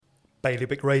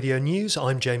Bailiwick Radio News,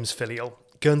 I'm James Filial.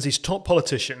 Guernsey's top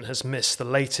politician has missed the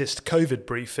latest COVID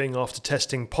briefing after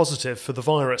testing positive for the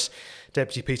virus.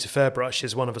 Deputy Peter Fairbrush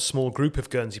is one of a small group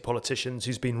of Guernsey politicians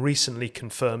who's been recently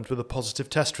confirmed with a positive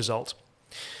test result.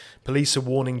 Police are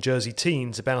warning Jersey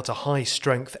teens about a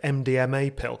high-strength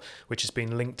MDMA pill which has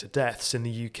been linked to deaths in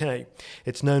the UK.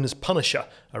 It's known as Punisher,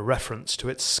 a reference to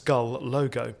its skull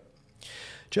logo.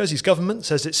 Jersey's government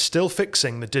says it's still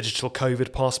fixing the digital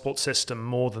COVID passport system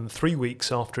more than 3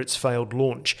 weeks after its failed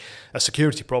launch. A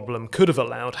security problem could have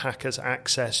allowed hackers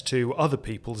access to other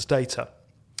people's data.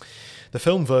 The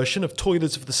film version of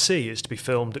Toilers of the Sea is to be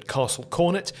filmed at Castle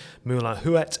Cornet, Moulin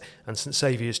Huet and St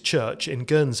Saviour's Church in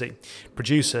Guernsey.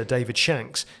 Producer David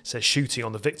Shanks says shooting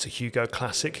on the Victor Hugo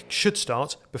classic should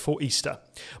start before Easter.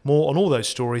 More on all those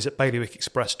stories at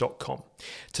bailiwickexpress.com.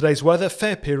 Today's weather,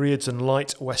 fair periods and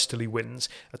light westerly winds,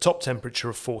 a top temperature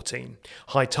of 14.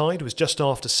 High tide was just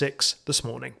after 6 this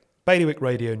morning. Bailiwick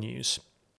Radio News.